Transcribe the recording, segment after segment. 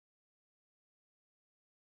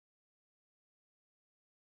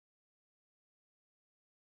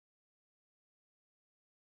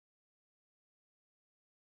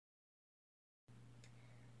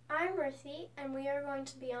I'm Ruthie, and we are going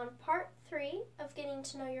to be on part 3 of Getting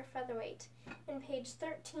to Know Your Featherweight in page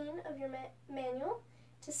 13 of your manual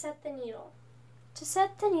to set the needle. To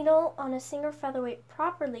set the needle on a Singer Featherweight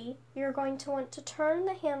properly, you're going to want to turn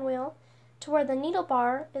the hand wheel to where the needle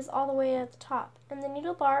bar is all the way at the top. And the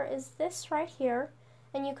needle bar is this right here,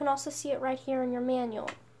 and you can also see it right here in your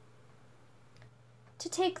manual. To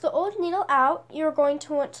take the old needle out, you're going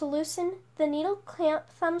to want to loosen the needle clamp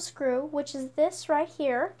thumb screw, which is this right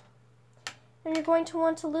here, and you're going to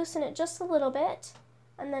want to loosen it just a little bit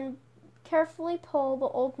and then carefully pull the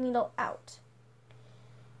old needle out.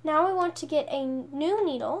 Now we want to get a new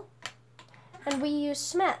needle, and we use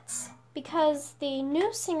Smets because the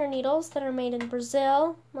new Singer needles that are made in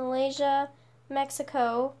Brazil, Malaysia,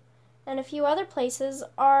 Mexico, and a few other places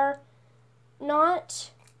are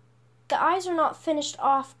not the eyes are not finished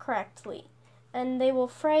off correctly, and they will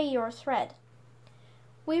fray your thread.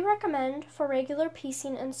 We recommend for regular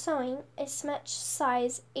piecing and sewing a Smetch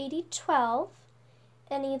size 80-12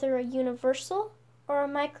 and either a universal or a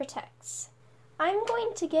microtex. I'm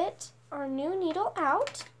going to get our new needle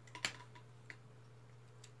out,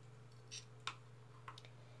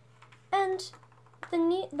 and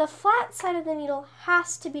the flat side of the needle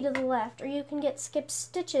has to be to the left, or you can get skipped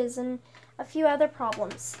stitches and a few other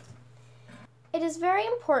problems. It is very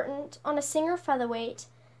important on a Singer Featherweight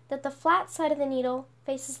that the flat side of the needle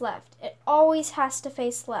faces left. It always has to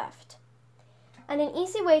face left. And an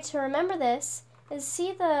easy way to remember this is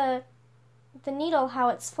see the needle, how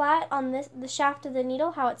it's flat on the shaft of the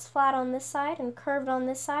needle, how it's flat on this side and curved on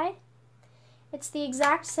this side. It's the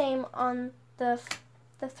exact same on the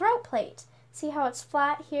throat plate. See how it's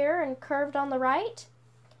flat here and curved on the right?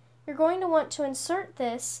 You're going to want to insert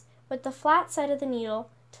this with the flat side of the needle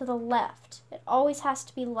to the left. It always has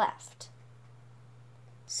to be left.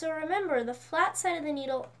 So remember, the flat side of the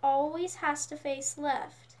needle always has to face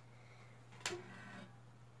left.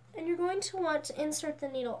 And you're going to want to insert the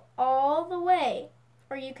needle all the way,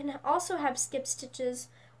 or you can also have skip stitches,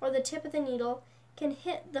 or the tip of the needle can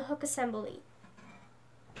hit the hook assembly.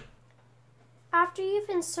 After you've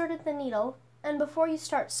inserted the needle, and before you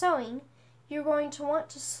start sewing, you're going to want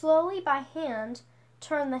to slowly by hand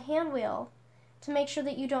turn the hand wheel to make sure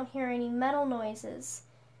that you don't hear any metal noises.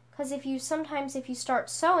 Because if you start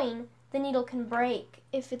sewing, the needle can break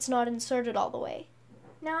if it's not inserted all the way.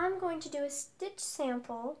 Now I'm going to do a stitch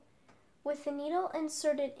sample with the needle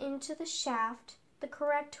inserted into the shaft the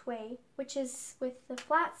correct way, which is with the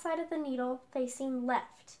flat side of the needle facing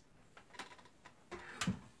left.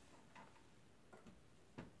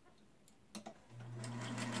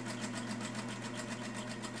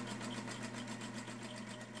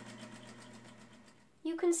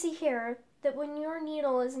 You can see here that when your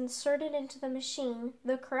needle is inserted into the machine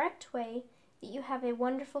the correct way, that you have a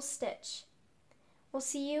wonderful stitch. We'll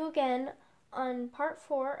see you again on part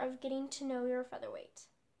 4 of Getting to Know Your Featherweight.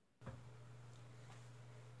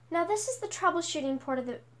 Now this is the troubleshooting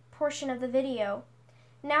portion of the video.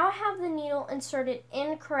 Now I have the needle inserted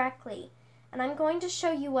incorrectly, and I'm going to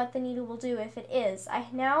show you what the needle will do if it is. I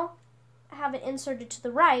now have it inserted to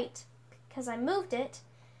the right because I moved it,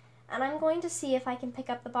 and I'm going to see if I can pick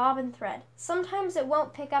up the bobbin thread. Sometimes it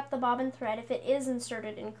won't pick up the bobbin thread if it is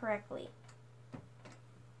inserted incorrectly.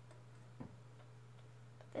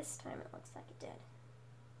 But this time it looks like it did.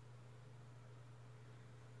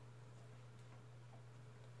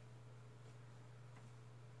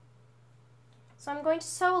 So I'm going to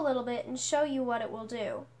sew a little bit and show you what it will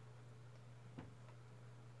do.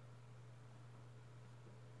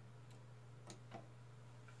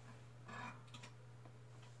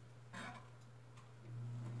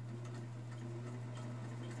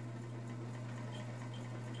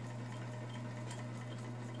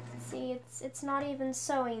 See, it's not even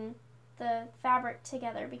sewing the fabric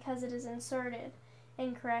together because it is inserted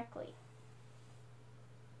incorrectly.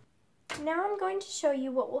 Now I'm going to show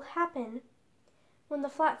you what will happen when the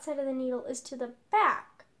flat side of the needle is to the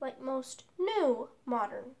back, like most new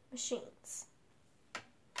modern machines.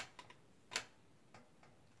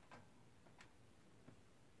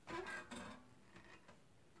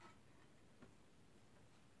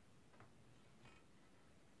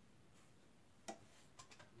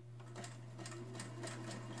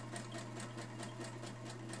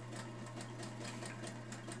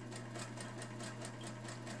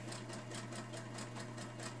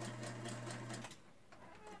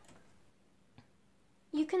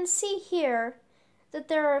 You can see here that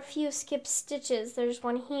there are a few skip stitches. There's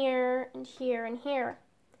one here and here and here.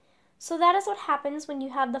 So that is what happens when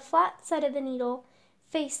you have the flat side of the needle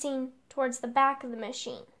facing towards the back of the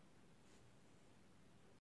machine.